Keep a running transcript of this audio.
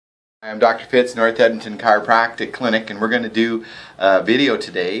I'm Dr. Fitz, North Edmonton Chiropractic Clinic, and we're going to do a video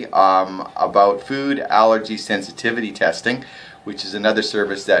today about food allergy sensitivity testing, which is another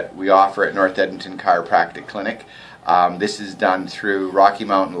service that we offer at North Edmonton Chiropractic Clinic. This is done through Rocky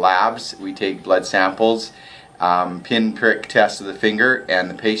Mountain Labs. We take blood samples, pin-prick test of the finger, and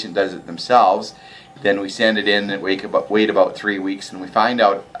the patient does it themselves. Then we send it in and wait about 3 weeks, and we find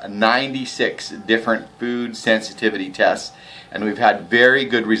out 96 different food sensitivity tests. And we've had very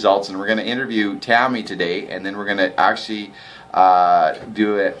good results, and we're going to interview Tammy today, and then we're going to actually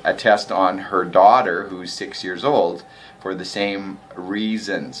do a test on her daughter, who's 6 years old, for the same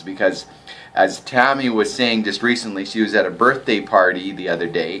reasons. Because as Tammy was saying just recently, she was at a birthday party the other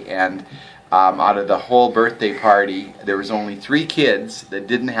day, and out of the whole birthday party, there was only 3 kids that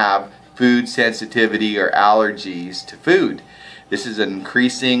didn't have food sensitivity or allergies to food. This is an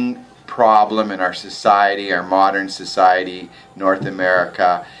increasing problem in our society, our modern society, North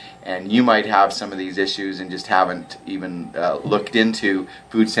America, and you might have some of these issues and just haven't even looked into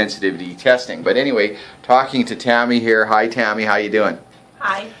food sensitivity testing. But anyway, talking to Tammy here. Hi Tammy, how you doing?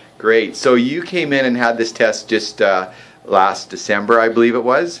 Hi. Great. So you came in and had this test just last December, I believe it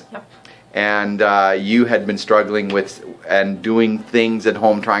was? Yep. And you had been struggling with and doing things at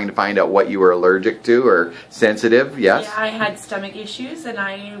home trying to find out what you were allergic to or sensitive, yes? Yeah, I had stomach issues and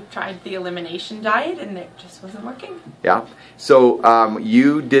I tried the elimination diet and it just wasn't working. Yeah. So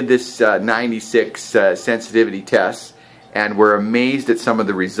you did this 96 sensitivity tests and were amazed at some of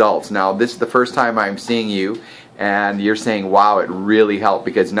the results. Now this is the first time I'm seeing you and you're saying, wow, it really helped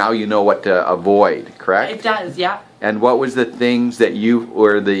because now you know what to avoid, correct? It does, yeah. And what was the things that you,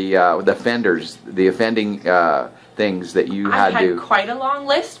 or the offenders, the offending things that you had to... I had quite a long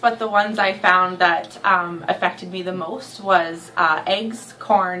list, but the ones I found that affected me the most was eggs,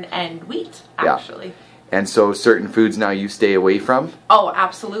 corn, and wheat, actually. Yeah. And so certain foods now you stay away from? Oh,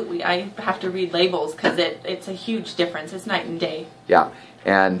 absolutely. I have to read labels because it's a huge difference. It's night and day. Yeah.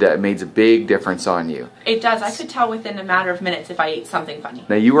 And it made a big difference on you. It does. I could tell within a matter of minutes if I ate something funny.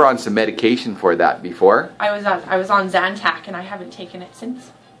 Now you were on some medication for that before? I was on Zantac and I haven't taken it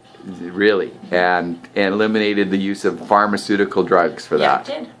since. Really? And eliminated the use of pharmaceutical drugs for that?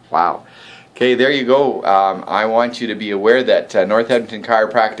 Yeah, I did. Wow. Okay, there you go. I want you to be aware that North Edmonton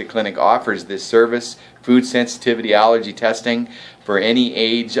Chiropractic Clinic offers this service, food sensitivity allergy testing, for any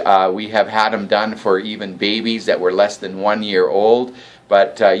age. We have had them done for even babies that were less than 1 year old.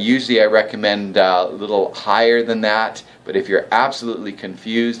 But usually I recommend a little higher than that. But if you're absolutely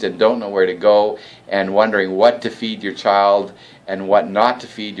confused and don't know where to go and wondering what to feed your child and what not to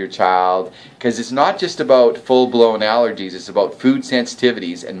feed your child, because it's not just about full-blown allergies, it's about food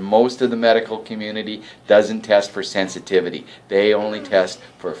sensitivities, and most of the medical community doesn't test for sensitivity. They only test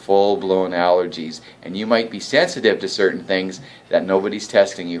for full-blown allergies. And you might be sensitive to certain things that nobody's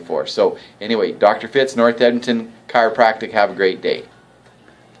testing you for. So anyway, Dr. Fitz, North Edmonton Chiropractic, have a great day.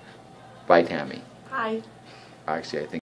 Bye, Tammy. Hi. Actually, I think